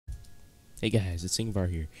Hey guys, it's Ingvar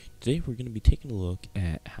here. Today we're going to be taking a look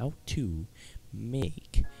at how to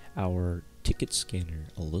make our ticket scanner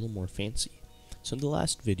a little more fancy. So in the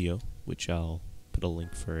last video, which I'll put a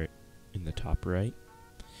link for it in the top right,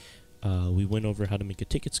 we went over how to make a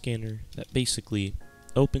ticket scanner that basically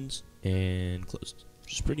opens and closes,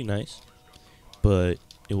 which is pretty nice, but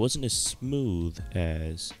it wasn't as smooth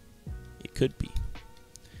as it could be.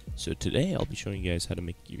 So today I'll be showing you guys how to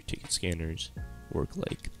make your ticket scanners work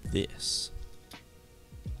like this.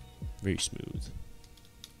 Very smooth.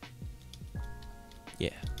 Yeah.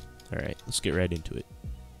 Alright, let's get right into it.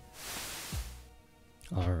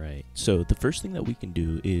 Alright, so the first thing that we can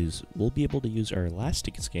do is we'll be able to use our last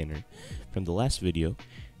ticket scanner from the last video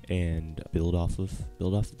and build off of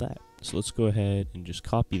that. So let's go ahead and just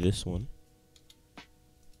copy this one.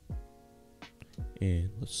 And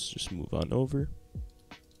let's just move on over.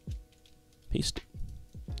 Paste it.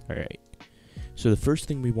 Alright. So the first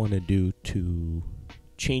thing we want to do to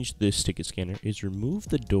change this ticket scanner is remove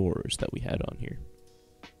the doors that we had on here.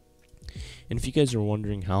 And if you guys are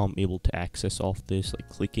wondering how I'm able to access all of this, like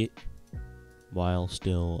click it while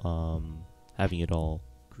still having it all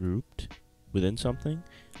grouped within something,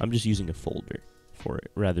 I'm just using a folder for it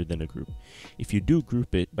rather than a group. If you do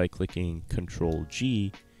group it by clicking Control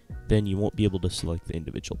G, then you won't be able to select the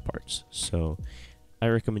individual parts. So I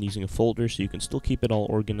recommend using a folder so you can still keep it all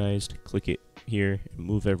organized. Click it here and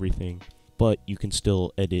move everything, but you can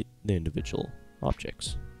still edit the individual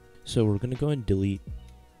objects. So we're going to go and delete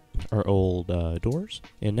our old doors,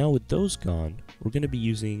 and now with those gone, we're going to be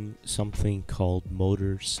using something called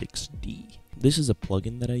Motor 6D. This is a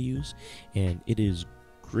plugin that I use, and it is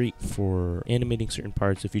great for animating certain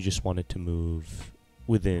parts if you just wanted to move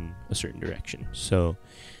within a certain direction. So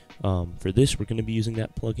for this, we're going to be using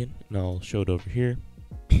that plugin, and I'll show it over here.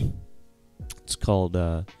 It's called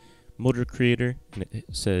Motor Creator, and it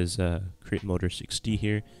says create Motor 6D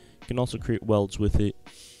here. You can also create welds with it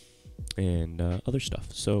and other stuff.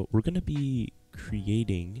 So we're going to be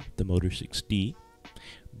creating the Motor 6D,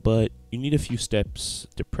 but you need a few steps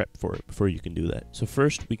to prep for it before you can do that. So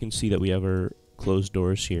first, we can see that we have our closed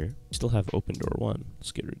doors here. We still have open door 1.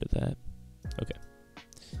 Let's get rid of that. Okay.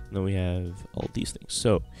 And then we have all these things.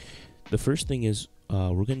 So the first thing is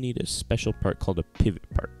we're going to need a special part called a pivot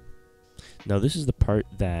part. Now this is the part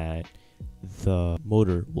that the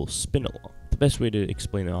motor will spin along. The best way to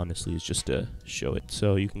explain it honestly is just to show it.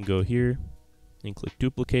 So you can go here and click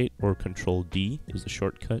duplicate, or Control D is the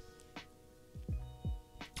shortcut.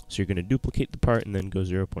 So you're going to duplicate the part and then go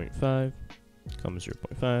 0.5, comma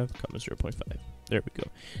 0.5, comma 0.5. There we go.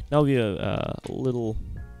 Now we have a little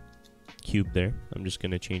cube there. I'm just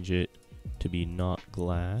going to change it to be not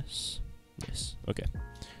glass. Yes, okay.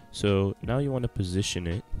 So now you want to position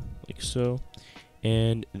it like so,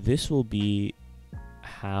 and this will be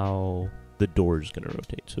how the door is going to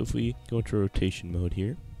rotate. So if we go into rotation mode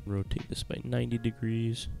here, rotate this by 90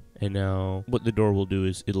 degrees, and now what the door will do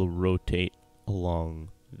is it'll rotate along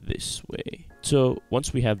this way. So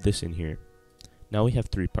once we have this in here, now we have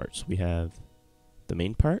 3 parts. We have the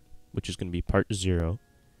main part, which is going to be part 0,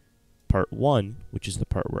 part 1, which is the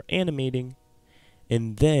part we're animating,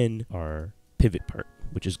 and then our pivot part,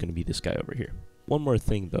 which is going to be this guy over here. One more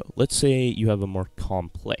thing though, let's say you have a more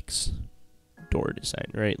complex door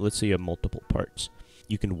design, right? Let's say you have multiple parts.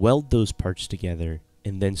 You can weld those parts together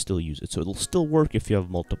and then still use it. So it'll still work if you have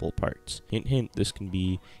multiple parts. Hint, hint, this can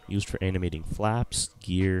be used for animating flaps,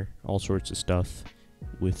 gear, all sorts of stuff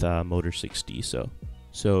with Motor 6D.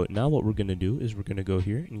 So now what we're going to do is we're going to go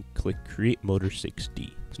here and click Create Motor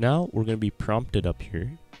 6D. So now we're going to be prompted up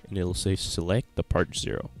here, and it'll say select the part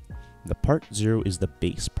 0. The part 0 is the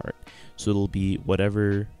base part. So it'll be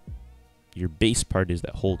whatever your base part is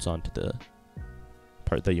that holds on to the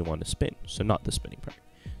part that you want to spin. So not the spinning part.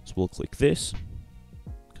 So we'll click this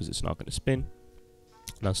because it's not going to spin.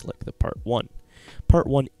 Now select the part 1. Part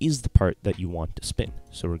 1 is the part that you want to spin.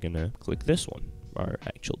 So we're going to click this one, our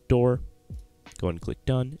actual door. Go and click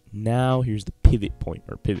done. Now here's the pivot point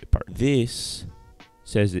or pivot part. This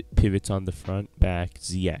says it pivots on the front, back,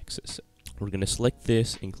 z-axis. We're going to select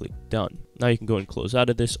this and click done. Now you can go and close out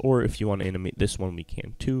of this, or if you want to animate this one, we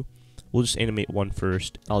can too. We'll just animate one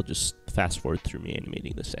first. I'll just fast forward through me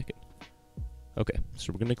animating the second. Okay,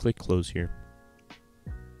 so we're going to click close here.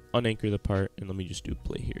 Unanchor the part, and let me just do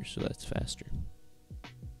play here so that's faster.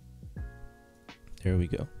 There we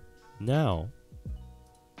go. Now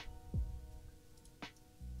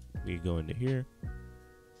we go into here.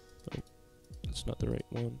 Oh, that's not the right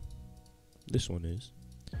one. This one is.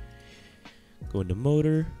 Go into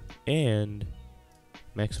motor, and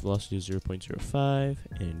max velocity is 0.05,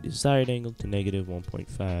 and desired angle to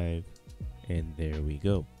 -1.5, and there we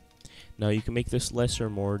go. Now you can make this less or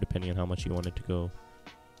more depending on how much you want it to go.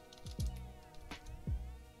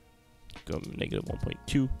 Go negative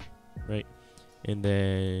 1.2, right? And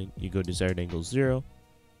then you go desired angle 0,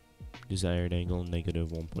 desired angle negative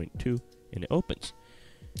 1.2, and it opens.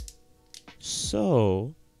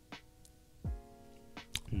 So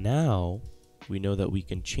now we know that we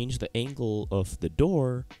can change the angle of the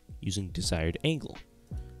door using desired angle.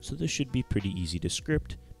 So this should be pretty easy to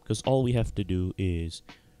script, because all we have to do is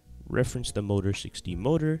reference the motor 6D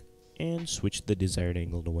motor and switch the desired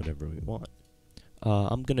angle to whatever we want.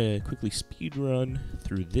 I'm gonna quickly speed run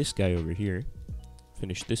through this guy over here,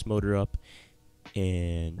 finish this motor up,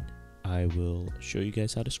 and I will show you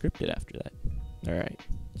guys how to script it after that. Alright,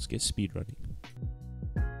 let's get speed running.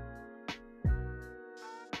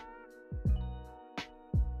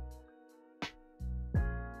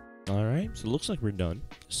 Alright, so it looks like we're done.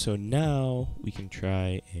 So now we can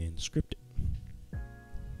try and script it.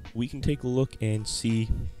 We can take a look and see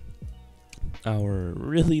our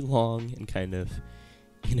really long and kind of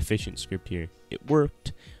inefficient script here. It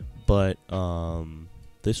worked, but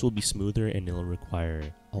this will be smoother and it'll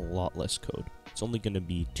require a lot less code. It's only going to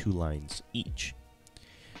be 2 lines each.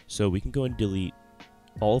 So we can go and delete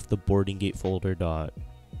all of the boarding gate folder dot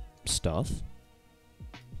stuff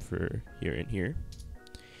for here and here.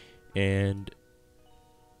 And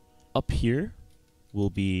up here will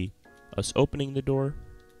be us opening the door.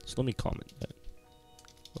 So let me comment that.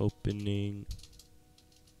 Opening,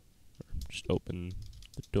 just open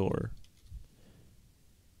the door.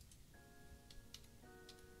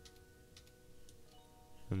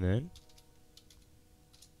 And then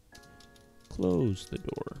close the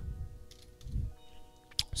door.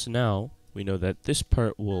 So now we know that this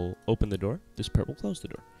part will open the door, this part will close the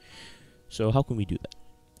door. So how can we do that?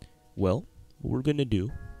 Well, what we're going to do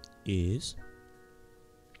is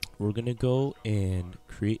we're going to go and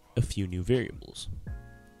create a few new variables.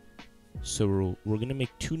 So we're going to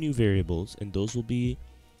make 2 new variables, and those will be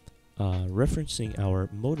referencing our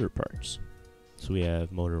motor parts. So we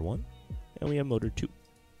have motor 1 and we have motor 2.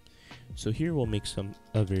 So here we'll make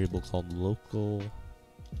a variable called local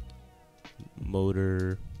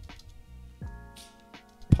motor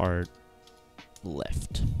part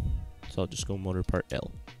left. So I'll just go motor part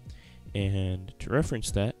L. And to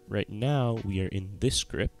reference that, right now we are in this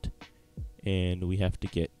script and we have to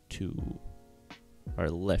get to our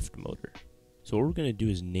left motor. So what we're going to do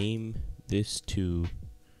is name this to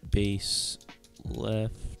base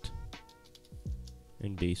left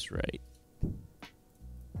and base right.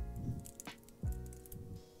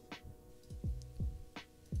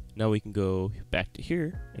 Now we can go back to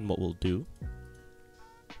here, and what we'll do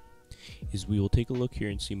is we will take a look here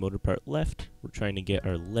and see motor part left. We're trying to get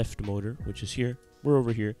our left motor, which is here. We're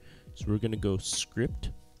over here, so we're going to go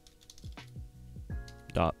script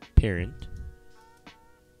dot parent.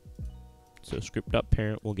 So script dot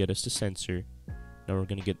parent will get us to sensor. Now we're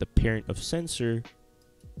going to get the parent of sensor,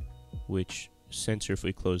 which sensor, if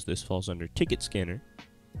we close this, falls under ticket scanner.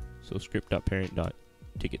 So script dot parent dot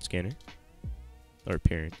ticket scanner, or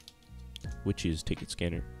parent, which is ticket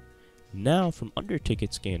scanner. Now from under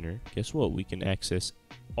ticket scanner, guess what? We can access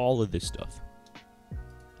all of this stuff,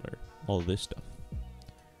 or all of this stuff.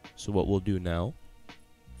 So what we'll do now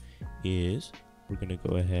is we're going to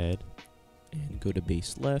go ahead and go to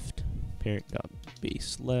base left, parent dot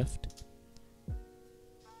base left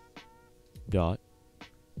dot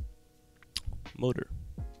motor.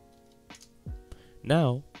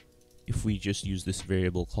 Now if we just use this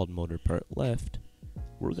variable called motor part left,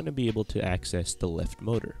 we're going to be able to access the left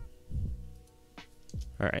motor.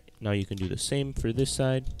 Alright, now you can do the same for this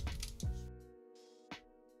side.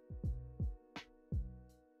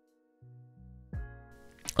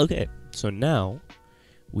 Okay, so now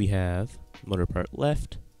we have motor part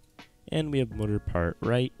left and we have motor part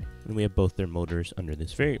right, and we have both their motors under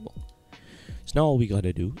this variable. So now all we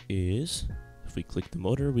gotta do is, if we click the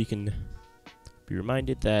motor, we can be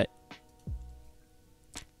reminded that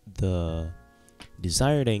the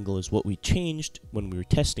desired angle is what we changed when we were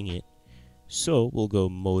testing it. So we'll go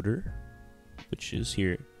motor, which is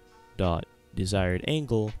here, dot desired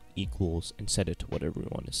angle equals, and set it to whatever we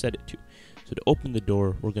want to set it to. So to open the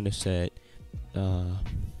door, we're going to set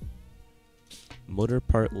motor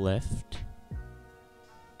part left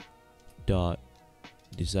dot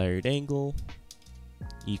desired angle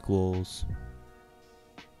equals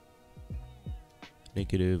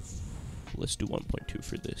negative, let's do 1.2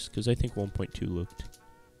 for this, because I think 1.2 looked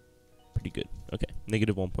pretty good. Okay,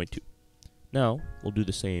 negative 1.2. Now, we'll do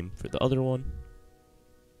the same for the other one.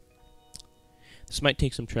 This might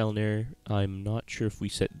take some trial and error. I'm not sure if we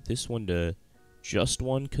set this one to just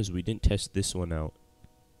 1, because we didn't test this one out.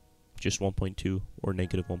 just 1.2 or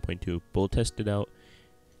negative 1.2. But we'll test it out.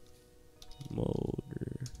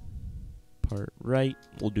 Motor part right.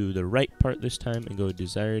 We'll do the right part this time and go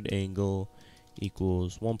desired angle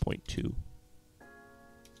equals 1.2.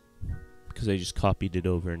 Because I just copied it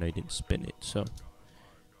over and I didn't spin it. So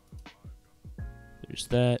there's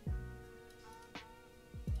that.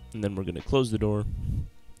 And then we're going to close the door.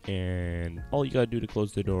 And all you got to do to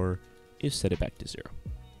close the door is set it back to 0.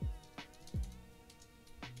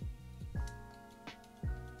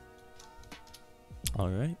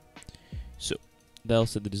 Alright. So that'll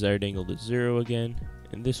set the desired angle to 0 again.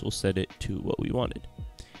 And this will set it to what we wanted.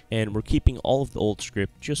 And we're keeping all of the old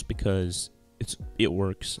script just because it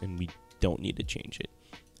works and we don't need to change it.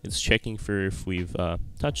 It's checking for if we've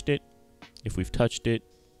touched it. If we've touched it,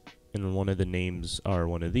 and one of the names are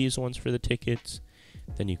one of these ones for the tickets,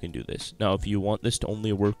 then you can do this. Now, if you want this to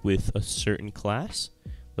only work with a certain class,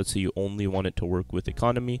 let's say you only want it to work with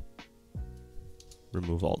economy,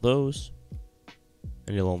 remove all those,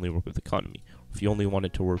 and it'll only work with economy. If you only want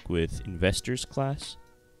it to work with investors class,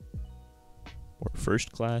 or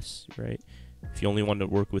first class, right? If you only want to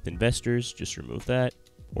work with investors, just remove that,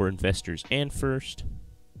 or investors and first.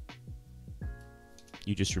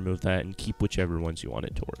 You just remove that and keep whichever ones you want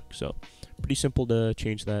it to work. So pretty simple to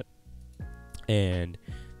change that. And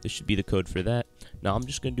this should be the code for that. Now I'm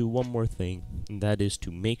just going to do one more thing, and that is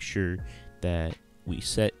to make sure that we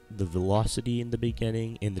set the velocity in the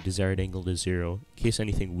beginning and the desired angle to 0 in case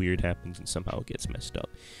anything weird happens and somehow it gets messed up.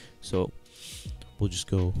 So we'll just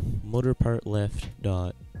go motor part left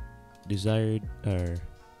dot desired dot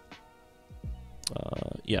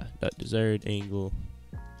desired angle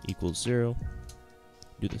equals 0.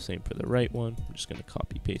 Do the same for the right one. I'm just going to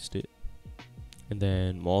copy paste it. And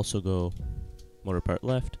then we'll also go motor part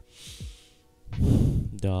left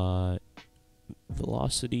dot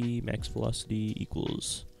velocity, max velocity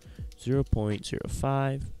equals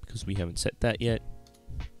 0.05 because we haven't set that yet.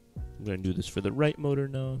 I'm going to do this for the right motor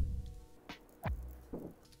now.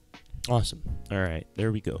 Awesome. Alright,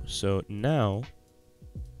 there we go. So now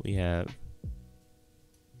we have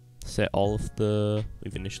set all of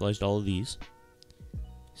we've initialized all of these.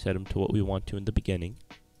 Set them to what we want to in the beginning,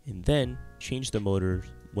 and then change the motor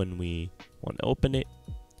when we want to open it,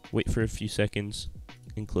 wait for a few seconds,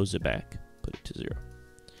 and close it back, put it to 0.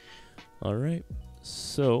 Alright,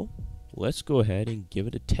 so let's go ahead and give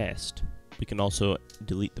it a test. We can also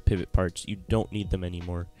delete the pivot parts, you don't need them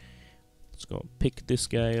anymore. Let's go and pick this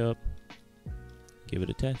guy up, give it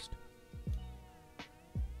a test.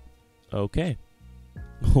 Okay,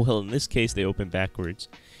 well in this case they open backwards.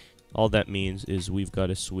 All that means is we've got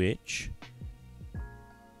to switch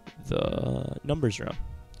the numbers around.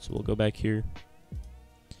 So we'll go back here.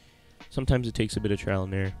 Sometimes it takes a bit of trial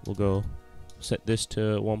and error. We'll go set this to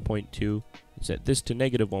 1.2 and set this to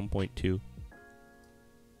negative 1.2.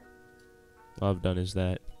 All I've done is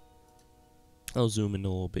that. I'll zoom in a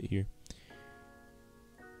little bit here.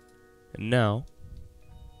 And now,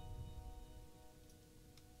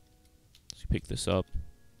 let's pick this up.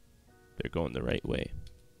 They're going the right way.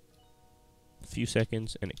 Few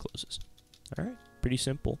seconds and it closes. Alright, pretty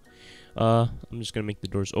simple. I'm just gonna make the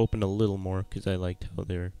doors open a little more because I liked how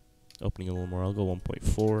they're opening a little more. I'll go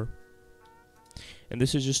 1.4. And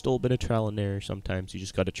this is just a little bit of trial and error. Sometimes you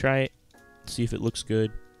just gotta try it, see if it looks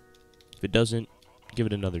good. If it doesn't, give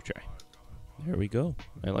it another try. There we go.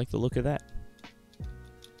 I like the look of that.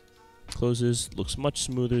 Closes, looks much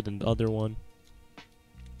smoother than the other one.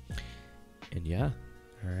 And yeah,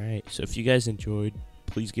 alright. So if you guys enjoyed,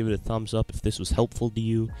 please give it a thumbs up if this was helpful to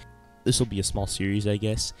you. This will be a small series, I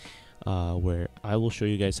guess, where I will show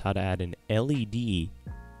you guys how to add an LED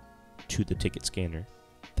to the ticket scanner.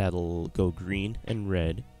 That'll go green and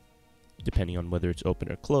red, depending on whether it's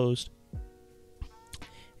open or closed.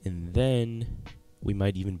 And then we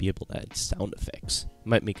might even be able to add sound effects.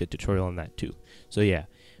 Might make a tutorial on that too. So yeah,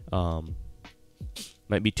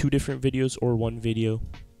 might be 2 different videos or 1 video,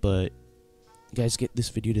 but guys, get this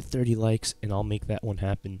video to 30 likes and I'll make that one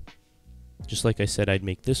happen. Just like I said, I'd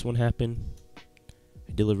make this one happen.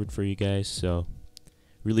 I delivered for you guys, so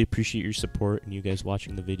really appreciate your support and you guys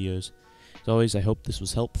watching the videos. As always, I hope this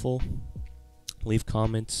was helpful. Leave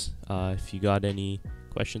comments if you got any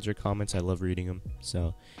questions or comments. I love reading them.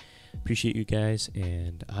 So appreciate you guys,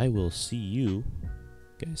 and I will see you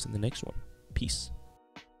guys in the next one. Peace.